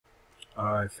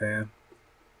Alright, fam.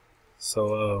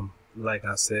 So, like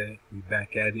I said, we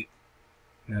back at it.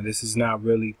 Now, this is not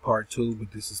really part two,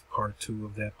 but this is part two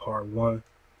of that part one.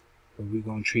 But we're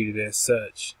gonna treat it as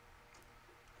such.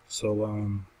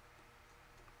 So,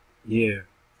 yeah,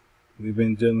 we've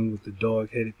been dealing with the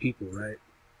dog-headed people, right?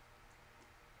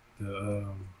 The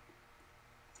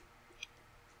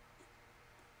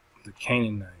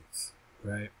Canaanites,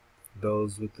 right?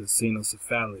 Those with the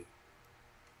xenocephaly,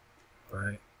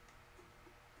 right?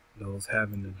 Those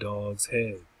having the dog's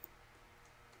head,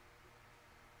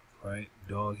 right?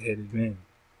 Dog-headed men.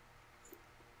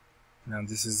 Now,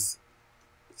 this is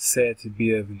said to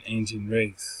be of an ancient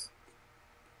race,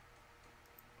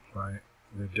 right?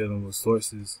 We're dealing with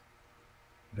sources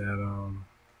that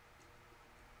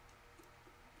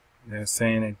they're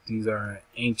saying that these are an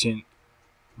ancient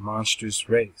monstrous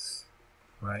race,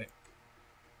 right?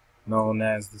 Known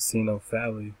as the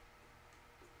Xenophaly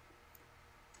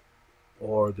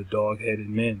or the dog-headed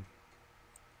men.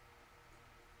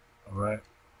 Alright?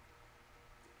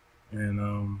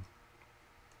 And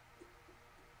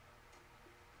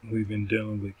we've been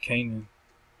dealing with Canaan,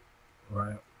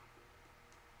 right?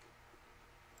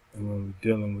 And when we're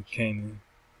dealing with Canaan,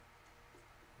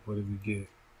 what did we get?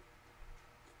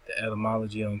 The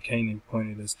etymology on Canaan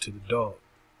pointed us to the dog,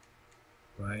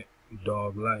 right?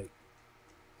 Dog-like.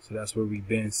 So that's where we've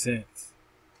been since,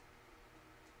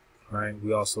 right?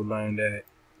 We also learned that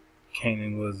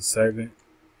Canaan was a servant.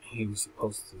 He was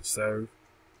supposed to serve,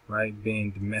 right?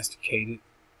 Being domesticated,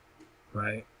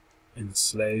 right? And a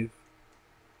slave,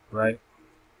 right?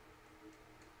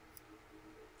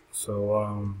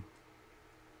 So,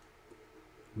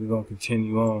 we're going to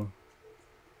continue on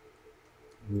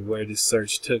with where this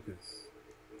search took us,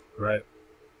 right?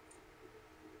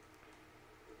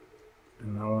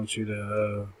 And I want you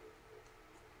to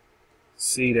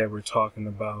see that we're talking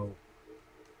about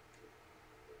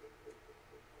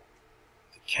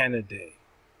the Canaanite,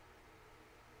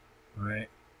 right?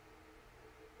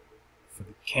 For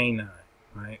the canine,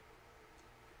 right?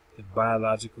 The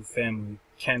biological family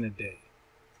Canaanite,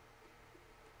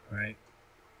 right?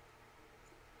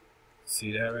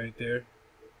 See that right there?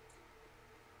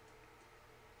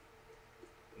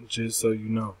 Just so you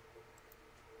know.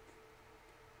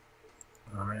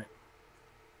 Alright.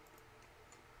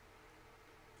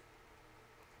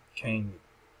 Canaan.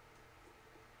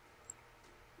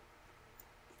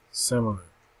 Similar.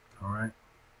 Alright.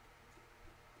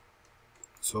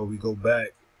 So we go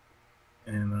back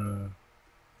and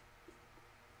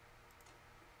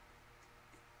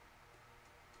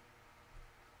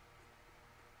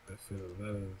let's see the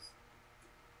letters.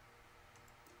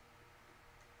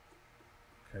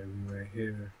 Okay, we right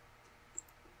here.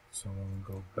 So when we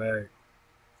go back,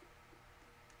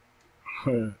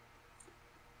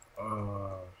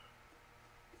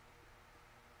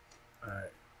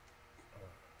 alright.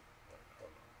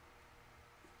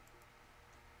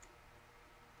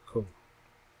 Cool.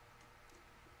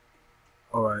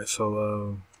 Alright,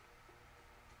 so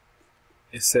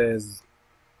it says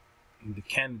the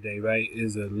Canaanite, right,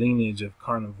 is a lineage of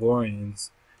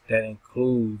carnivores that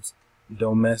includes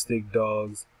domestic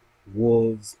dogs,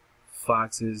 wolves,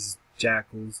 foxes,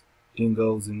 jackals,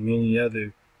 dingoes, and many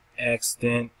other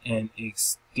extant and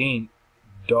extinct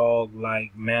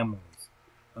dog-like mammals.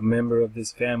 A member of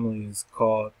this family is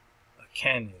called a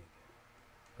canid,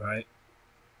 right?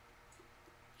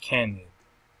 Canid,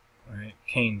 right?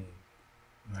 Canid,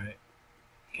 right?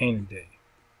 Canaanite.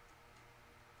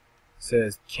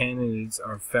 Says Canaanites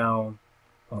are found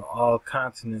on all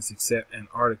continents except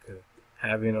Antarctica,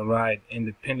 having arrived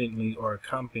independently or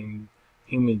accompanying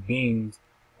human beings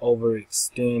over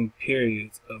extended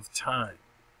periods of time.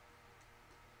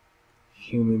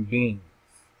 Human beings.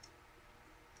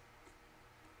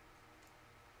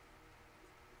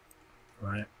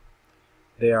 Right?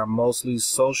 They are mostly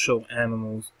social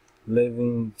animals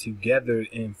living together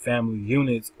in family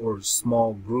units or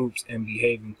small groups and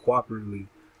behaving cooperatively.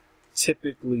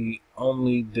 Typically,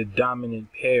 only the dominant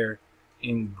pair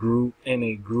in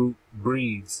a group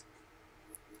breeds,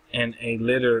 and a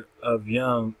litter of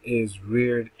young is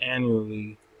reared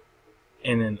annually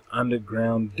in an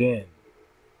underground den.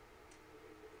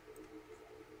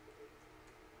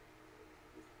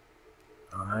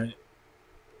 Alright.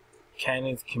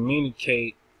 Canids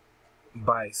communicate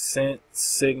by scent,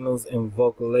 signals, and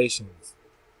vocalizations.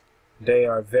 They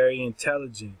are very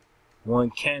intelligent.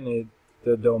 One canid,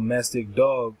 the domestic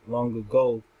dog, long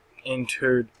ago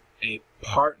entered a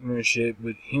partnership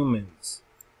with humans,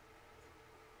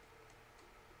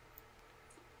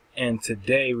 and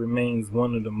today remains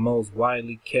one of the most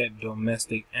widely kept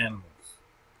domestic animals.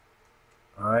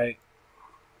 Alright?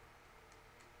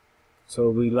 So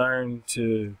we learned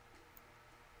to,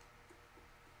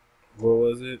 what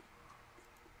was it?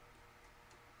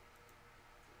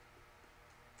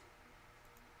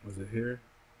 Was it here?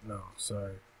 No,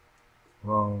 sorry.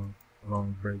 Wrong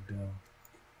breakdown.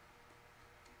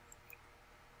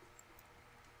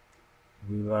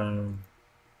 We learned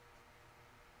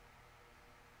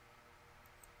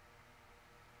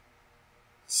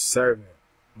servant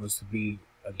was to be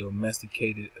a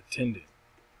domesticated attendant.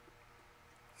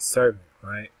 Servant,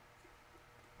 right?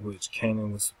 Which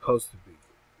Canaan was supposed to be.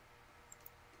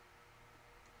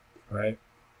 Right?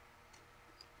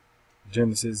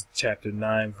 Genesis chapter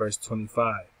 9, verse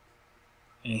 25.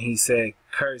 And he said,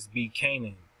 "Cursed be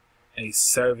Canaan, a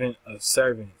servant of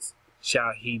servants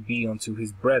shall he be unto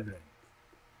his brethren."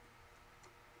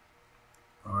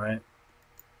 Alright?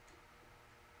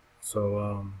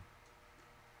 So,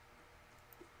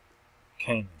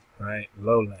 Canaan, right?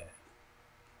 Lowland,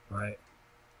 right?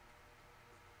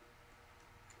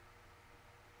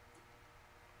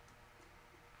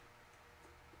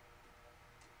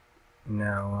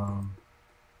 Now,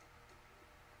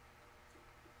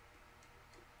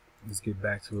 let's get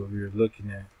back to what we were looking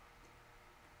at.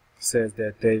 It says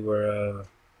that they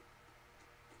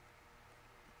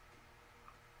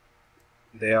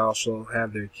also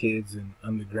have their kids in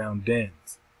underground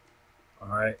dens.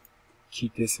 Alright?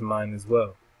 Keep this in mind as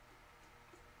well.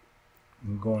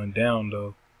 I'm going down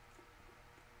though.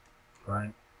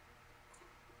 Right?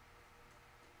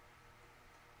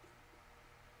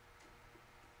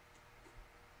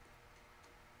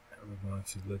 And we're going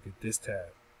to look at this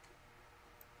tab.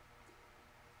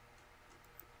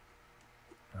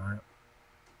 Alright?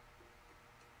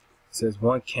 It says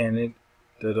one Canaan,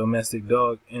 the domestic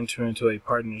dog, enter into a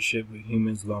partnership with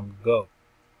humans long ago.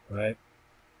 Right?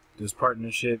 This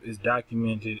partnership is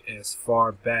documented as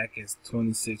far back as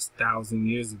 26,000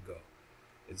 years ago.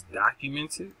 It's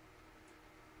documented?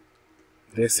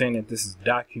 They're saying that this is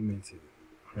documented,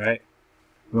 right?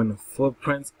 When the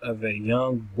footprints of a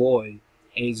young boy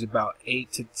aged about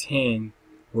 8 to 10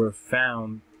 were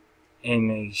found in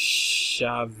a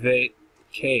Chavet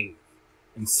cave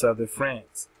in southern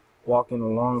France, walking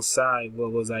alongside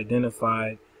what was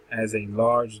identified as a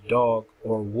large dog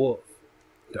or wolf.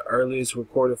 The earliest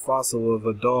recorded fossil of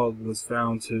a dog was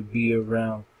found to be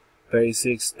around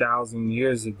 36,000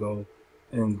 years ago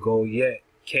in Goyet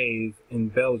Cave in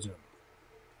Belgium.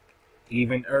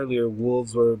 Even earlier,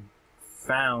 wolves were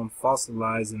found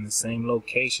fossilized in the same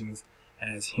locations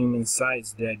as human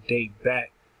sites that date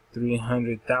back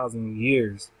 300,000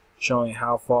 years, showing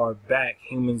how far back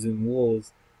humans and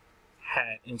wolves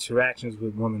had interactions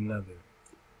with one another.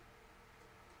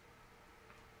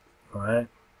 Alright?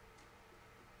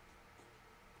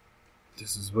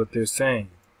 This is what they're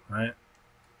saying, right?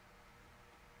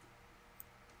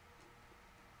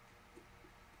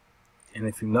 And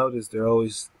if you notice, they're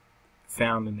always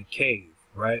found in the cave,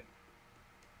 right?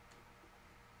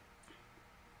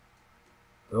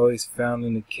 They're always found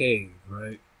in the cave,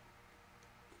 right?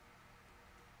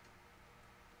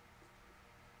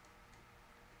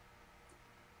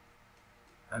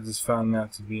 I just found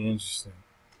that to be interesting.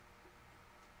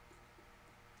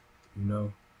 You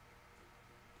know?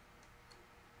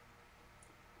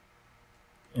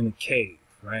 In a cave,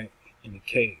 right? In a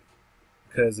cave.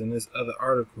 Because in this other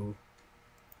article,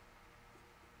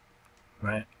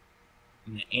 right?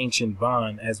 In the ancient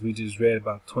bond, as we just read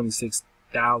about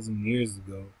 26,000 years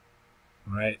ago,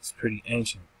 right? It's pretty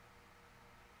ancient.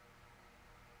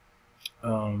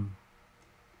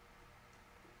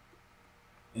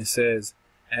 It says,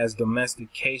 as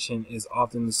domestication is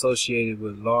often associated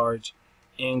with large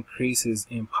increases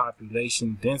in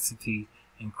population density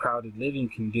and crowded living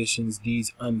conditions,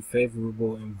 these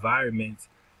unfavorable environments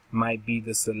might be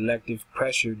the selective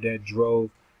pressure that drove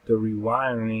the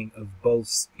rewiring of both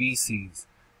species,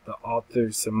 the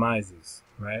author surmises,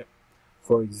 right?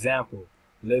 For example,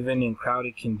 living in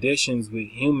crowded conditions with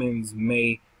humans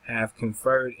may have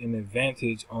conferred an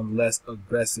advantage on less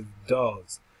aggressive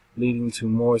dogs, leading to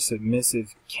more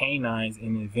submissive canines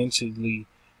and eventually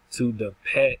to the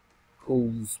pet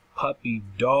whose puppy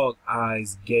dog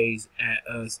eyes gaze at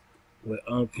us with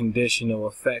unconditional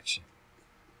affection.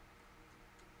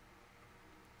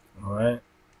 Alright?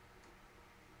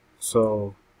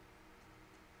 So,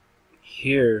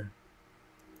 here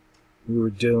we were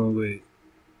dealing with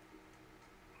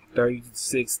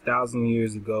 36,000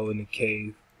 years ago in the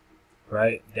cave,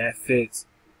 right? That fits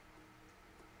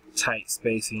tight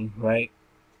spacing, right?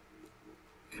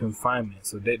 Confinement.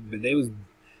 So they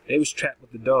was trapped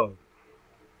with the dog.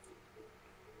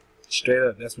 Straight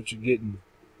up, that's what you're getting.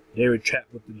 They were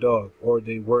trapped with the dog, or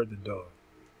they were the dog.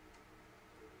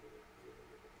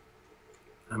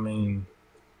 I mean,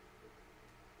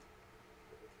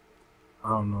 I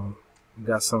don't know. We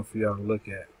got something for y'all to look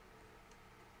at.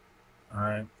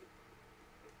 Alright?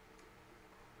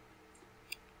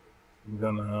 We're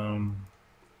gonna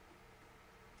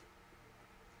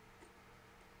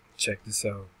check this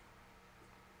out.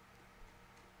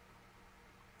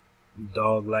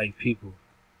 Dog-like people.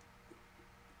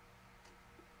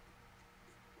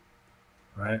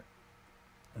 Right?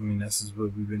 I mean, this is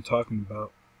what we've been talking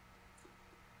about.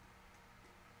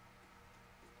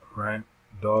 Right?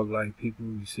 Dog-like people,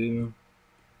 you see them?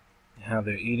 And how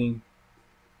they're eating.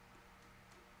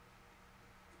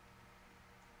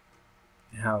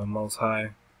 And how the Most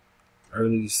High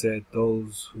earlier said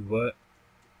those who what?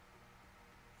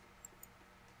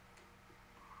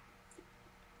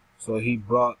 So he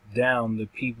brought down the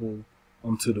people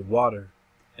unto the water.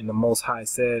 And the Most High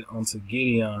said unto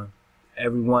Gideon,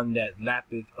 everyone that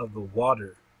lappeth of the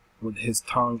water with his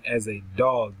tongue as a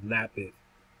dog lappeth,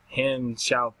 him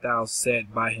shalt thou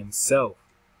set by himself.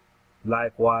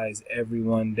 Likewise,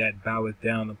 everyone that boweth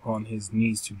down upon his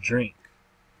knees to drink.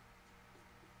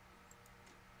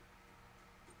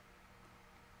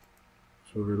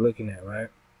 That's what we're looking at, right?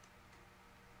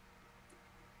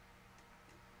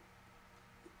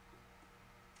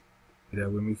 You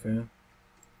that with me, fam?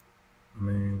 I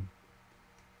mean,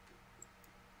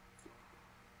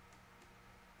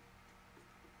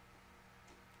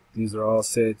 these are all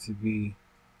said to be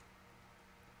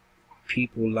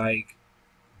people like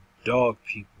dog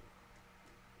people.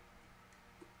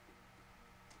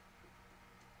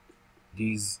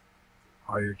 These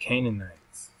are your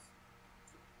Canaanites.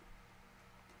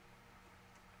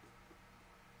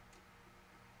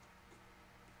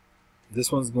 This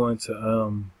one's going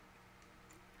to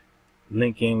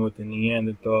link in with the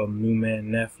Neanderthal New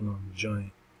Man Nephilim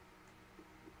joint,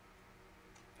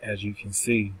 as you can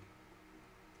see.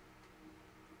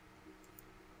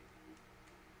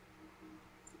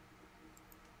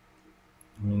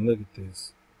 I mean, look at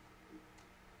this.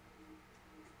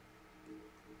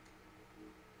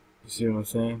 You see what I'm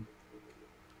saying?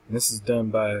 And this is done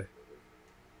by a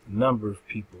number of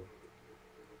people.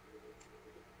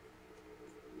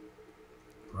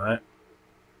 Right?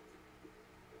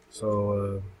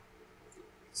 So,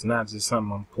 it's not just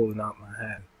something I'm pulling out my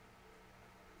hat.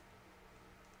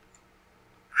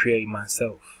 Create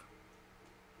myself.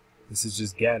 This is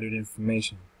just gathered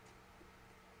information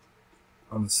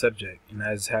on the subject, and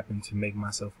I just happen to make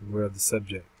myself aware of the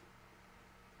subject.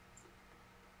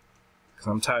 Because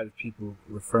I'm tired of people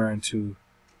referring to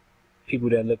people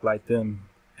that look like them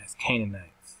as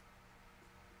Canaanites,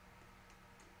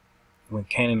 when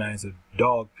Canaanites are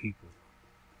dog people.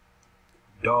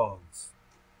 Dogs.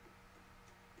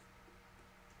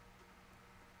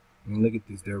 I mean, look at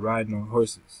this. They're riding on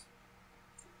horses.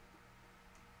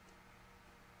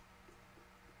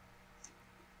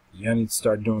 Y'all need to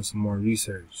start doing some more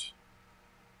research.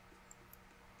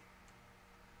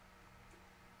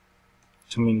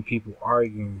 Too many people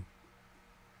arguing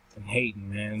and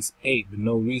hating, man. It's hate, but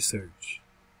no research.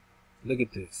 Look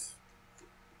at this.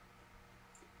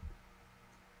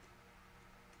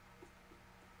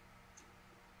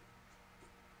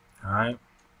 Alright?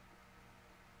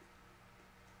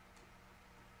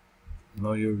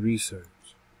 Know your research.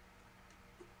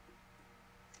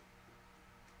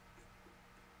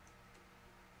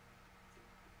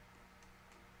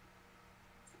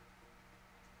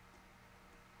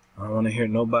 I don't want to hear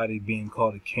nobody being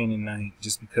called a Canaanite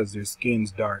just because their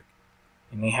skin's dark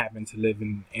and they happen to live in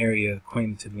an area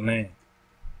acquainted to the land.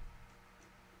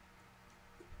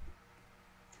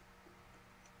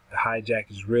 The hijack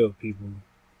is real, people.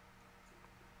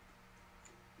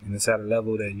 And it's at a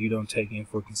level that you don't take in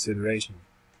for consideration.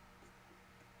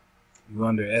 You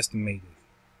underestimate it.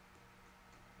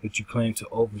 But you claim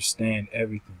to understand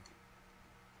everything.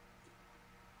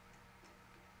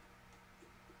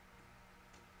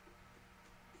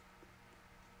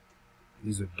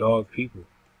 These are dog people.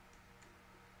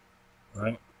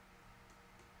 Right?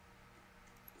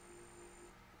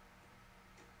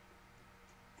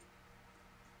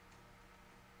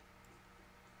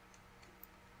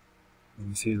 And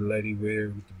you see the lady there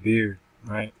with the beard,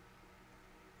 right?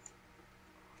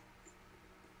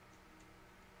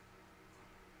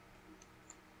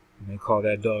 And they call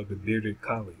that dog the bearded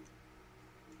collie.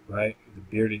 Right? The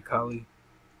bearded collie.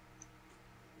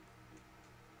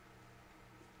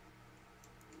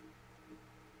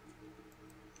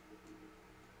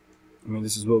 I mean,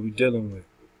 this is what we're dealing with.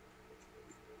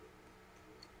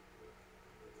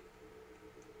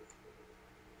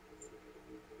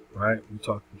 Right? We're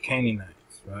talking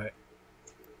Canaanites, right?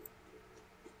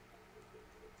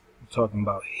 We're talking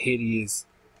about hideous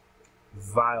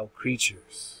vile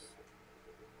creatures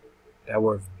that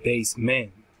were base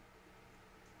men.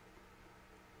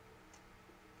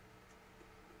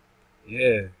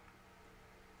 Yeah,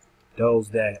 those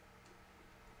that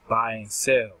buy and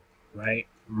sell, right?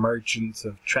 Merchants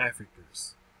of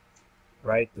traffickers,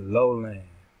 right? The lowland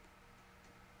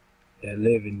that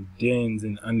live in dens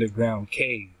and underground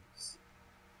caves.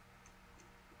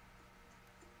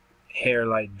 Hair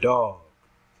like dog,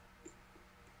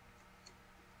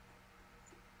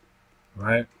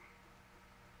 right?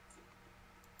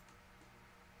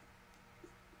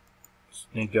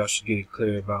 I think y'all should get it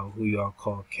clear about who y'all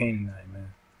call Canaanite,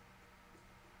 man.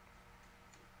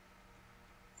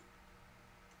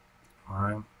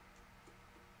 Alright.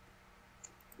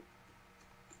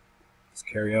 Let's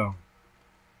carry on.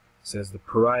 It says the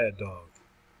pariah dog.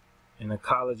 In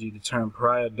ecology, the term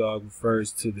pariah dog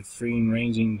refers to the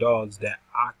free-ranging dogs that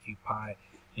occupy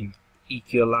an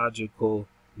ecological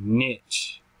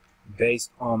niche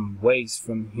based on waste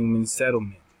from human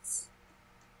settlements.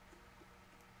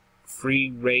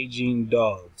 Free-ranging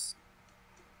dogs.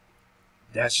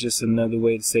 That's just another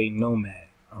way to say nomad,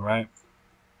 alright?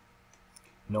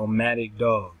 Nomadic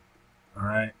dog,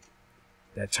 alright?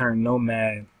 That term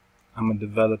nomad, I'm going to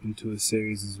develop into a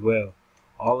series as well.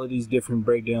 All of these different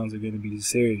breakdowns are going to be the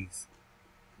series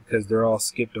because they're all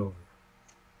skipped over.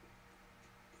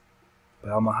 But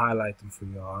I'm going to highlight them for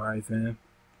y'all, alright, fam?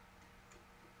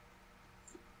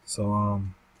 So,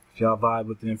 if y'all vibe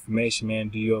with the information, man,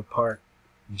 do your part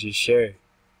and just share it.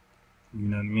 You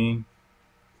know what I mean?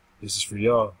 This is for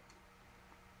y'all.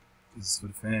 This is for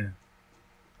the fam.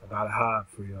 I got a hive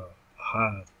for y'all. A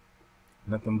hive.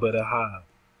 Nothing but a hive.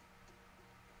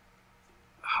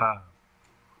 A hive.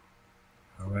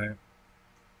 Alright?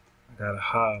 I got a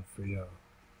hive for y'all.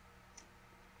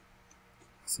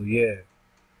 So yeah. It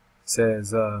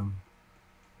says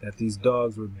that these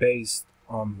dogs were based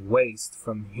on waste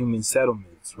from human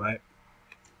settlements, right?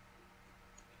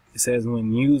 It says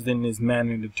when used in this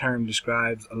manner, the term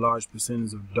describes a large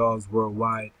percentage of dogs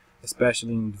worldwide,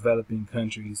 especially in developing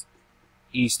countries,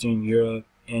 Eastern Europe,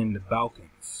 and the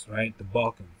Balkans, right? The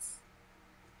Balkans.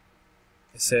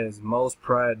 It says most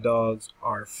pariah dogs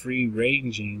are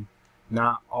free-ranging.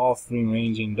 Not all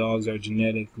free-ranging dogs are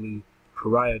genetically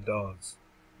pariah dogs,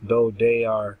 though they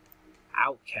are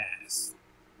outcasts,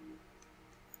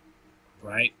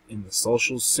 right? In the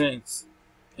social sense,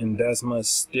 and thus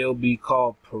must still be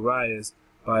called pariahs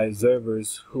by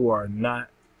observers who are not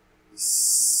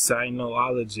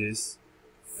cynologists.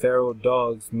 Feral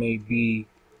dogs may be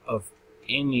of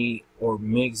any or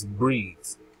mixed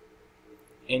breeds.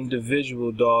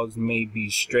 Individual dogs may be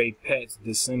stray pets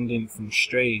descended from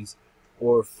strays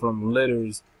or from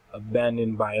litters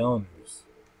abandoned by owners.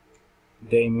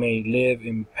 They may live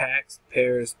in packs,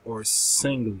 pairs, or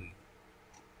singly,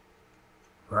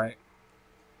 right?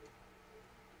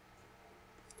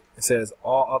 It says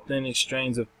all authentic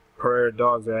strains of pariah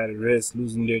dogs are at risk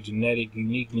losing their genetic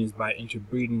uniqueness by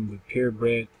interbreeding with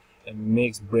purebred and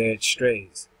mixed bred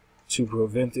strays. To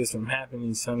prevent this from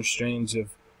happening, some strains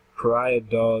of pariah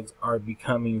dogs are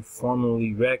becoming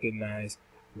formally recognized,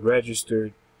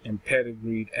 registered, and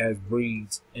pedigreed as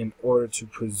breeds in order to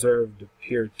preserve the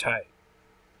pure type.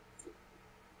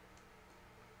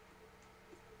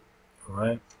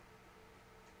 Alright?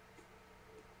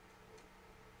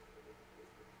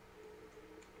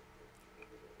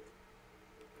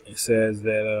 It says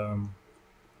that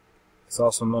it's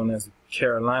also known as the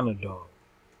Carolina dog.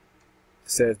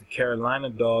 It says the Carolina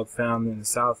dog found in the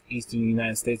southeastern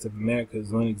United States of America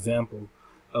is one example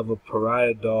of a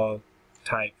pariah dog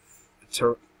type,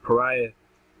 feral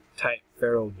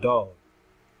dog.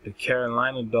 The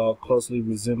Carolina dog closely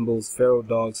resembles feral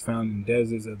dogs found in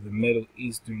deserts of the Middle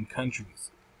Eastern countries.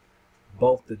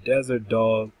 Both the desert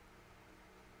dog,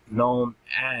 known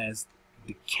as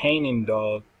the Canaan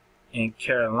dog, and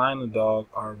Carolina dog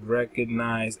are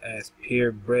recognized as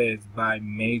purebreds by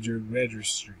major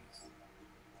registries.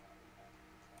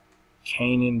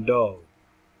 Canaan dog,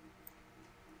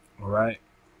 alright,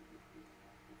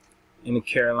 in the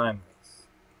Carolinas.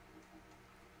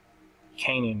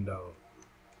 Canaan dog.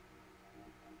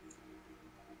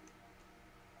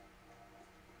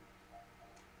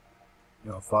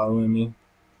 Y'all following me?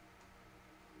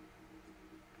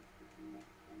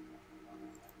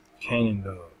 Canaan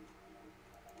dog.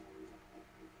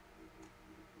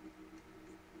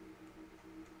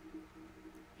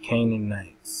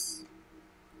 Canaanites.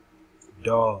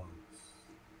 Dogs.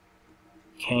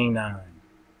 Canine.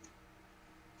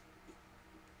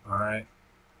 Alright?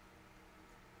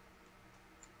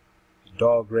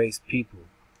 Dog race people.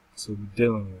 That's what we're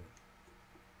dealing with.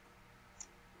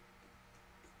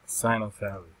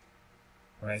 Sinophaly.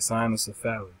 right?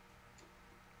 Cynocephaly.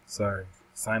 Sorry,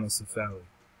 cynocephaly,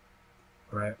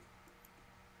 right?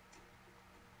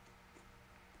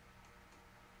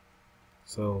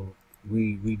 So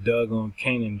we dug on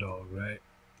Canaan dog, right?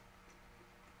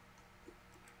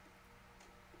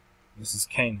 This is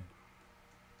Canaan.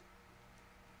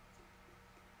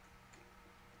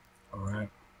 Alright.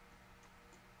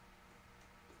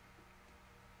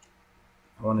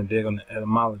 I want to dig on the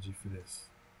etymology for this.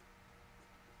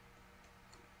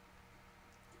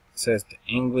 It says the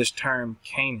English term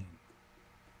Canaan,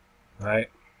 right?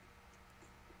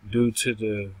 Due to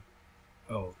the,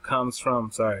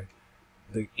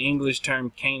 the English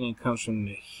term Canaan comes from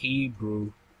the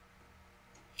Hebrew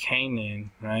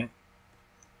Canaan, right?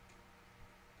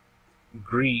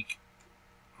 Greek,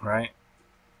 right?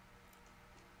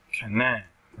 Canaan,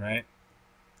 right?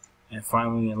 And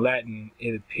finally in Latin,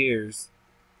 it appears,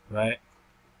 right,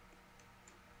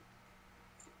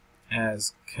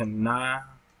 as Canaanite,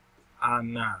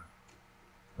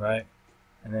 right?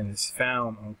 And then it's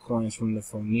found on coins from the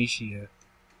Phoenicia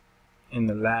in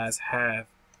the last half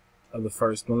of the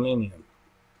first millennium.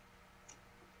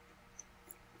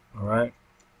 Alright?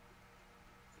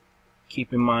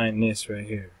 Keep in mind this right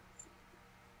here.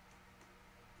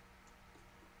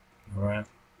 Alright?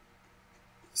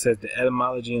 It says the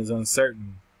etymology is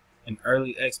uncertain. An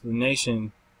early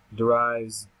explanation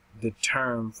derives the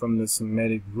term from the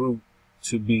Semitic root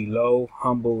to be low,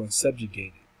 humble, and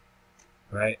subjugated.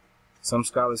 Right? Some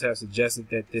scholars have suggested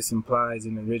that this implies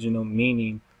an original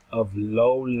meaning of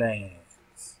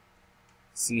lowlands.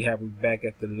 See how we're back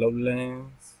at the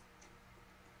lowlands?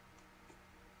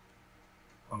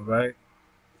 Alright?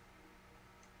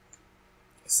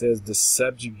 It says the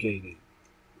subjugated.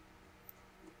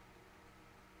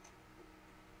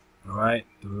 Alright?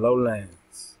 The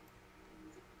lowlands.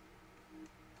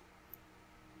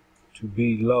 To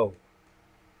be low.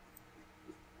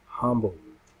 Humble.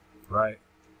 Right?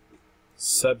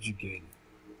 Subjugated.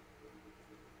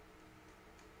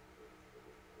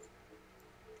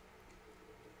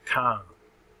 Calm.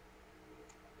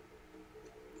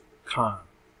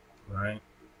 Right?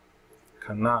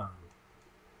 Canaan,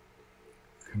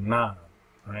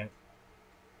 right?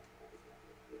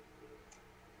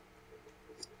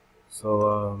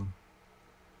 So,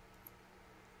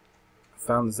 I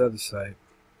found this other site,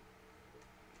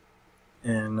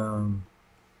 and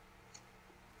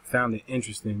found it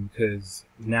interesting because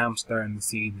now I'm starting to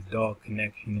see the dog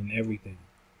connection and everything.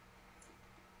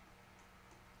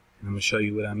 And I'm going to show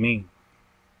you what I mean.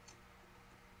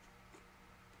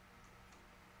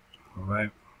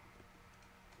 Alright.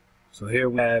 So here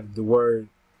we have the word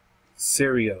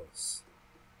Syrios.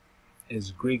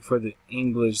 It's Greek for the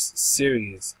English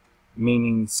Sirius,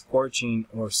 meaning scorching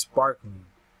or sparkling.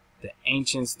 The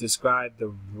ancients described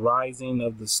the rising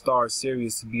of the star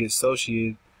Sirius to be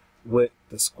associated with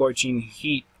the scorching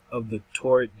heat of the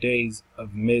torrid days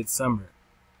of midsummer.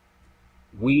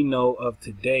 We know of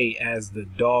today as the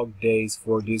dog days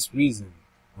for this reason.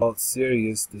 Called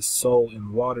Sirius, the soul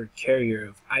and water carrier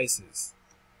of Isis.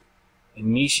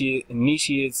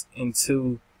 Initiates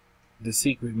into the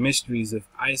secret mysteries of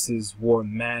Isis wore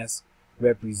masks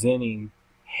representing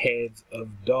heads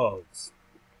of dogs.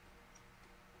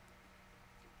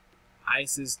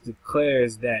 Isis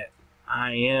declares that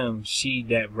I am she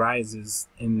that rises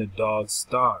in the dog's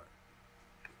star.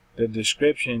 The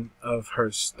description of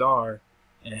her star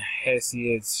and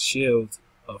Hesiod's shield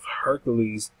of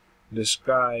Hercules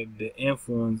describe the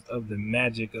influence of the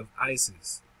magic of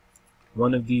Isis.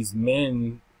 One of these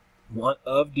men,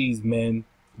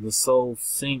 the soul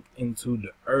sink into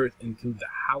the earth, into the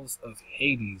house of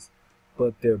Hades,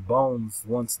 but their bones,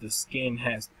 once the skin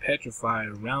has petrified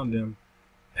around them,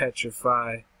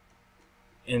 petrify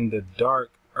in the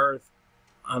dark earth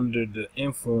under the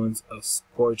influence of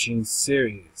scorching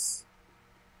Sirius.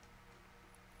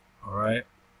 Alright?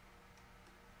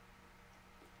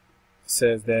 It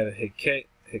says that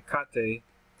Hecate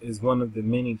is one of the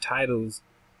many titles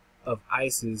of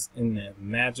Isis in the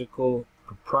magical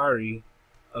propriety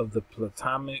of the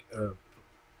Platonic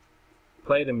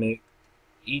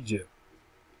Egypt.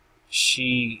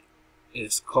 She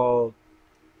is called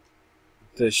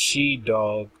the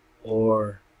she-dog,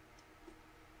 or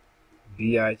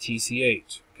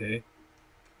bitch, okay? It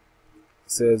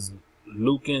says,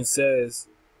 Lucan says,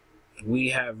 we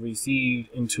have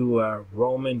received into our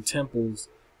Roman temples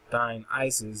thine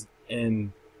Isis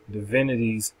and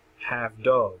divinities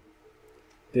half-dog.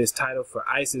 This title for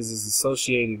Isis is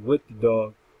associated with the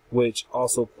dog, which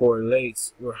also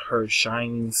correlates with her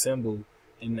shining symbol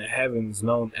in the heavens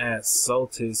known as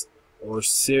Sotis or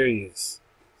Sirius.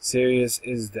 Sirius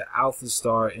is the alpha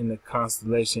star in the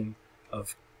constellation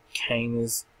of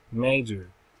Canis Major,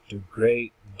 the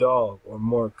great dog, or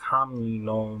more commonly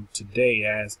known today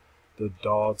as the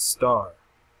dog star.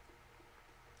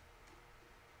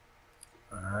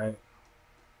 Alright.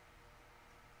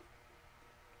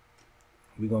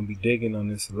 We're going to be digging on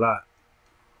this a lot.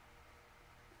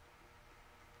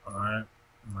 Alright.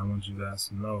 And I want you guys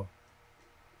to know.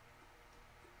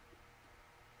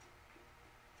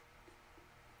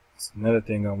 It's another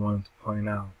thing I wanted to point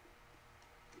out.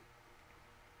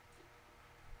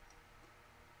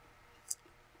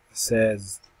 It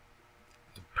says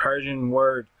the Persian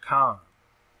word Khan,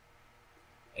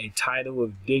 a title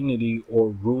of dignity or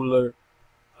ruler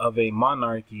of a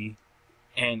monarchy,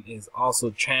 and is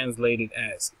also translated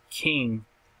as king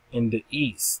in the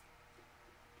East.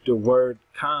 The word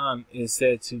Khan is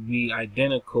said to be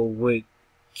identical with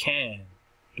Can,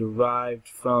 derived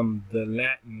from the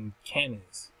Latin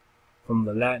canis. From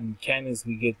the Latin canis,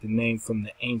 we get the name from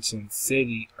the ancient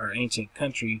city or ancient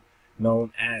country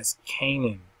known as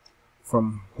Canaan,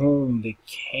 from whom the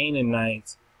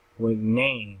Canaanites were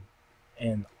named,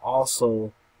 and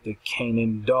also the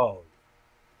Canaan dog.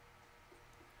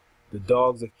 The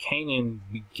dogs of Canaan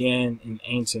began in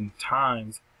ancient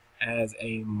times as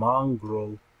a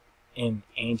mongrel in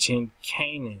ancient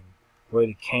Canaan, where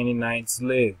the Canaanites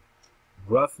lived,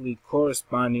 roughly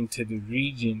corresponding to the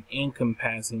region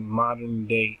encompassing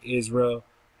modern-day Israel,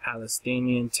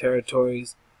 Palestinian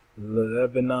territories,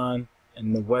 Lebanon,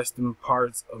 and the western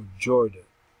parts of Jordan.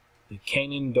 The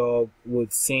Canaan dog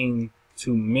would seem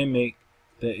to mimic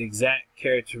the exact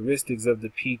characteristics of the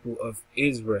people of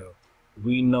Israel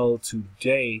we know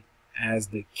today as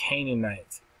the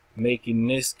Canaanites, making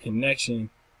this connection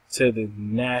to the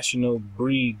national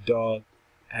breed dog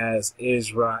as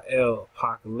Israel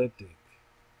apocalyptic.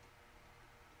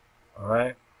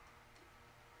 Alright?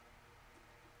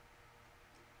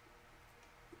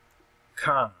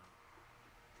 Khan.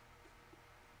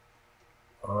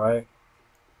 Alright?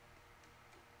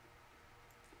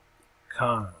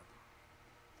 Khan.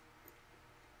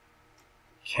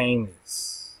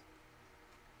 Canis.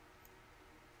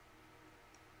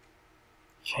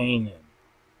 Canaan.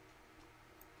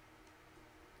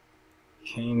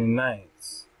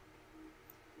 Canaanites.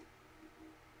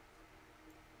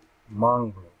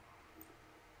 Mongrel.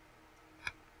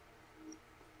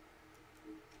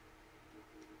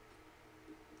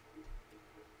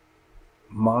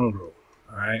 Mongrel,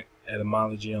 alright?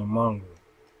 Etymology on mongrel.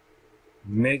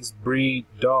 Mixed breed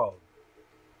dog.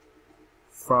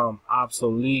 From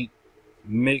obsolete,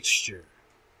 mixture,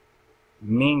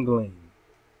 mingling,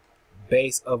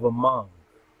 base of among.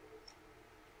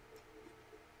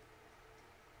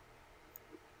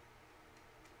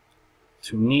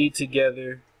 To knead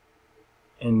together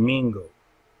and mingle,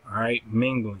 alright?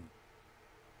 Mingling.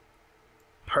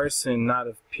 Person not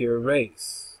of pure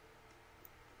race.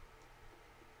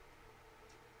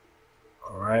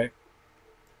 Alright?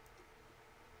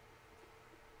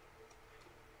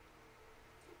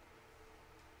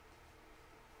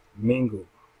 Mingle.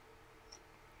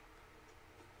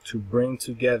 To bring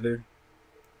together,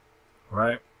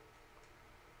 right?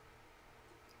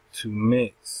 To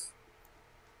mix,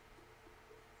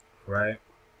 right?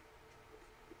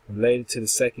 Related to the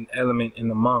second element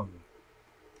in among,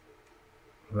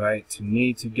 right? To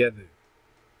knead together.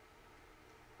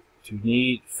 To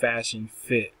knead, fashion,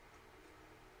 fit.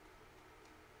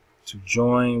 To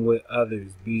join with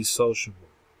others, be sociable.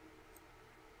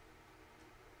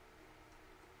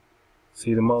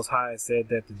 See, the Most High said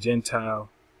that the Gentile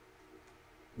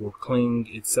will cling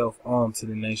itself on to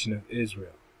the nation of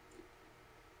Israel.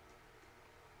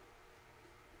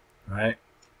 Right?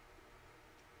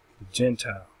 The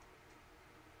Gentile.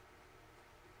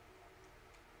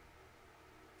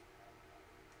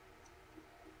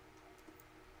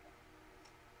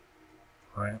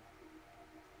 Right?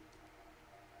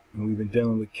 And we've been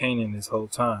dealing with Canaan this whole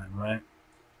time, right?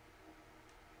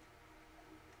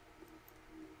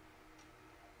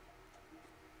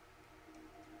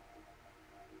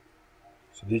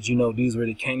 So did you know these were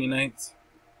the Canaanites?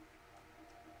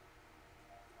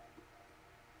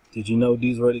 Did you know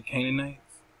these were the Canaanites?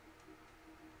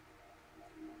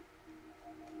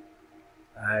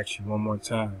 I ask you one more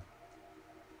time.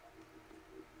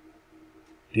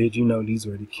 Did you know these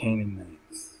were the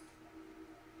Canaanites?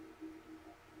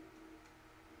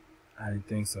 I didn't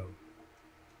think so.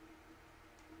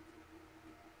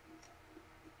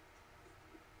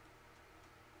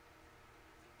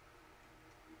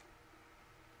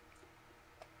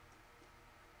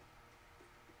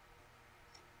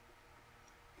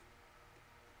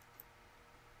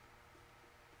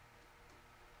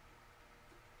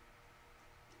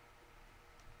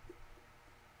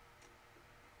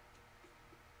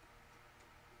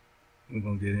 we're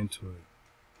gonna get into it.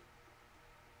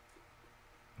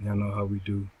 Y'all know how we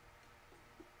do.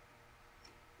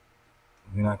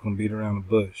 We're not gonna beat around the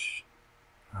bush.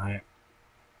 Alright?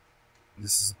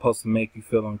 This is supposed to make you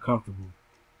feel uncomfortable.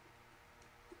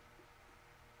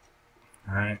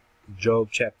 Alright? Job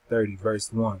chapter 30,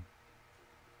 verse 1.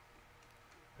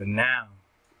 But now,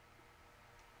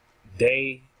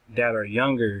 they that are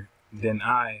younger than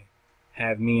I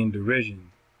have me in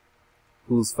derision,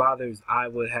 whose fathers I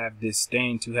would have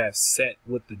disdained to have set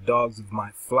with the dogs of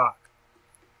my flock.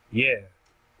 Yea,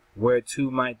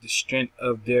 whereto might the strength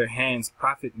of their hands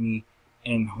profit me,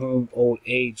 in whom old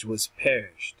age was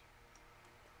perished.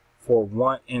 For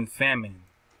want and famine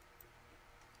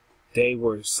they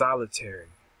were solitary,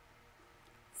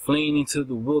 fleeing into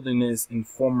the wilderness in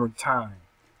former time,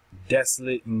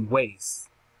 desolate and waste,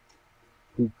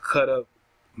 who cut up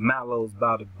mallows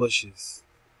by the bushes,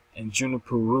 and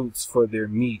juniper roots for their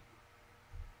meat.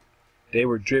 They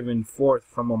were driven forth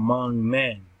from among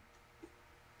men.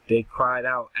 They cried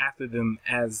out after them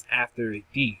as after a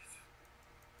thief,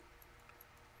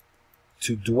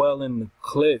 to dwell in the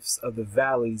cliffs of the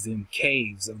valleys and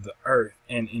caves of the earth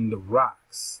and in the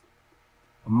rocks.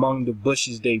 Among the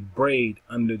bushes they brayed,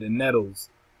 under the nettles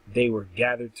they were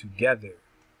gathered together.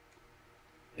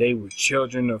 They were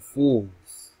children of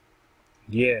fools,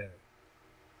 yeah,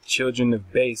 children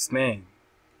of base men.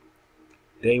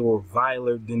 They were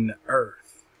viler than the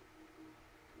earth.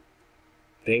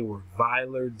 They were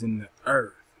viler than the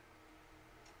earth.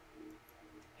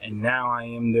 And now I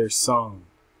am their song.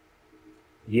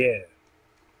 Yeah,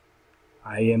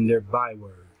 I am their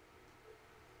byword.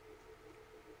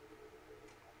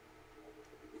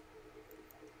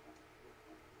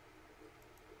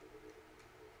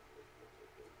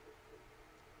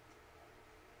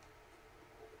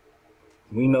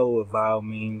 We know what vow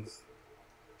means.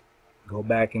 Go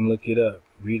back and look it up.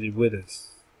 Read it with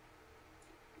us.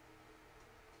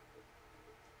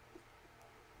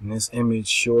 And this image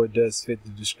sure does fit the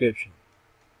description,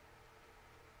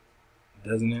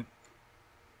 doesn't it?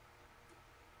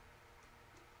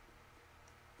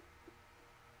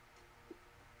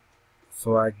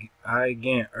 So I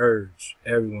again urge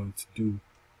everyone to do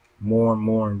more and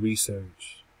more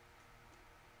research.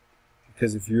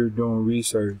 Because if you're doing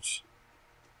research,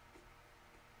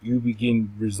 you be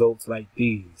getting results like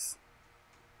these,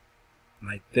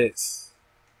 like this.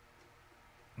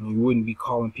 And you wouldn't be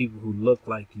calling people who look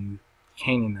like you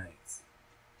Canaanites.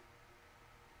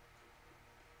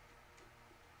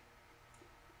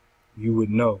 You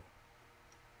would know.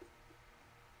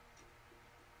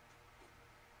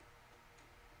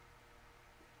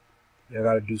 Y'all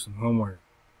gotta do some homework.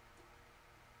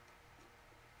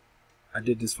 I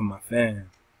did this for my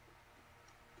fam.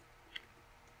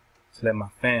 To let my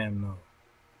fam know.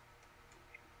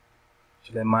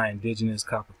 To let my indigenous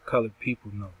copper-colored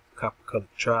people know. Copper-colored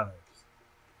tribes.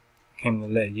 I came to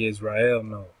let Israel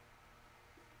know.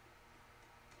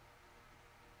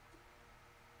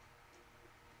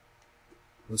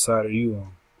 What side are you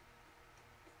on?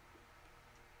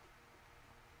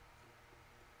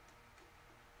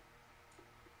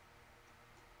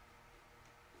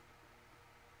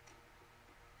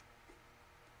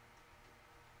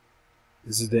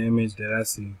 This is the image that I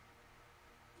see.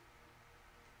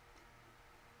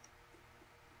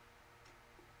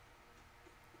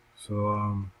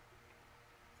 So,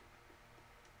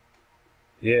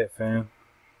 yeah, fam.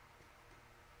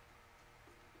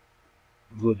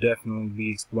 We'll definitely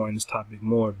be exploring this topic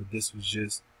more, but this was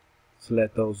just to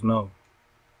let those know.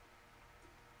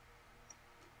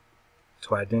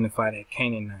 To identify that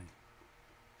Canaanite.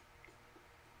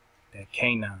 That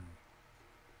Canaan.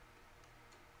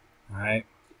 Alright?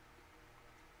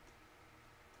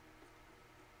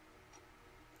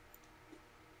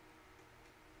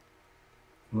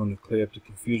 I want to clear up the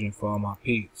confusion for all my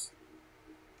peeps.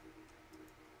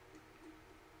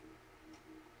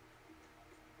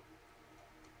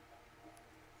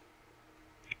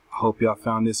 I hope y'all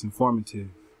found this informative.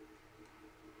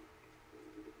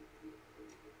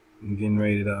 I'm getting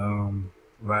ready to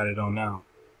write it on out.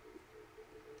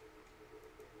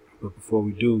 But before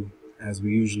we do, as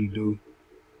we usually do,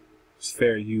 it's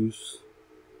fair use,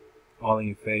 all in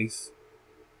your face.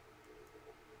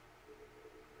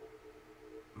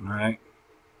 Alright?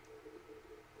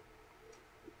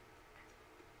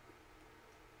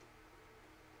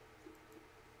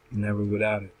 Never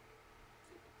without it.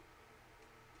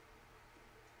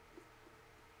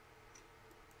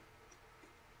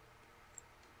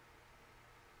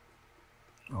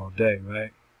 All day,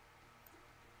 right?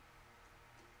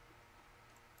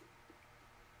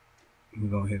 We're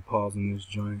gonna hit pause on this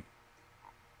joint.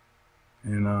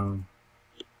 And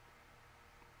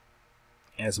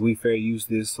as we fair use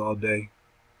this all day,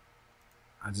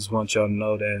 I just want y'all to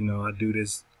know that, I do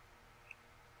this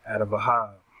out of a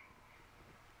hive.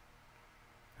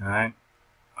 Alright?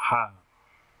 A hive.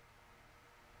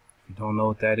 If you don't know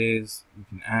what that is, you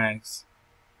can ask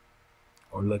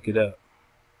or look it up.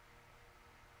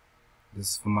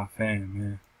 This is for my fam,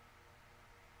 man.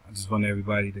 I just want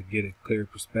everybody to get a clear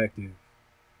perspective.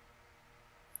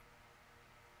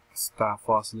 Stop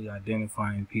falsely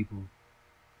identifying people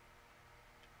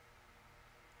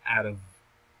out of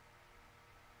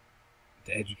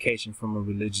the education from a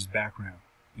religious background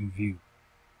in view.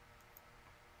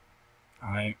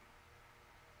 Alright?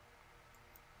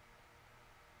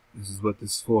 This is what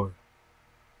this is for.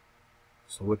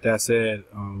 So with that said,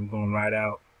 we're going to ride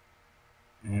out.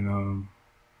 And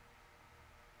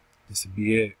this will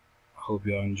be it. I hope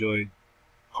y'all enjoyed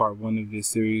part 1 of this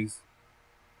series.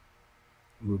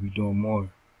 We'll be doing more.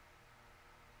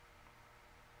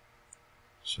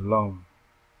 Shalom.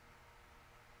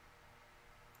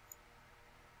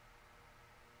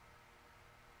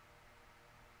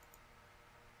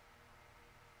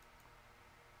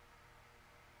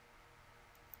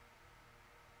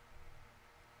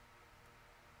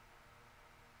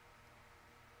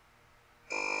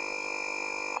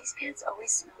 These pants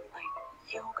always smelled like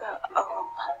yoga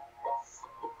aroma.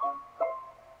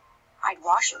 I'd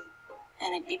wash them,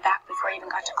 and I'd be back before I even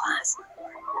got to class.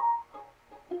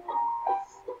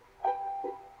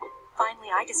 Finally,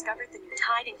 I discovered the new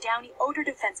Tide and Downy Odor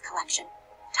Defense Collection.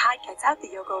 Tide gets out the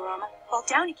yoga aroma, while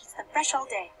Downy keeps them fresh all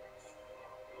day.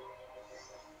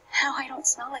 Now I don't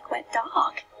smell like wet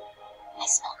dog. I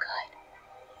smell good.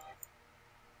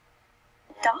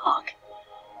 Dog.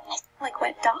 I smell like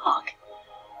wet dog.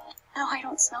 Now I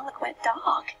don't smell like wet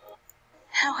dog.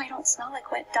 Now I don't smell like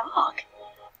wet dog.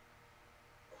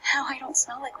 Now I don't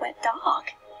smell like wet dog.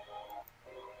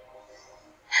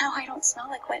 Now I don't smell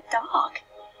like wet dog.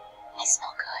 I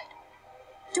smell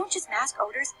good. Don't just mask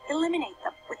odors, eliminate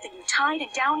them with the new Tide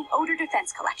and Downy Odor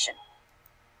Defense Collection.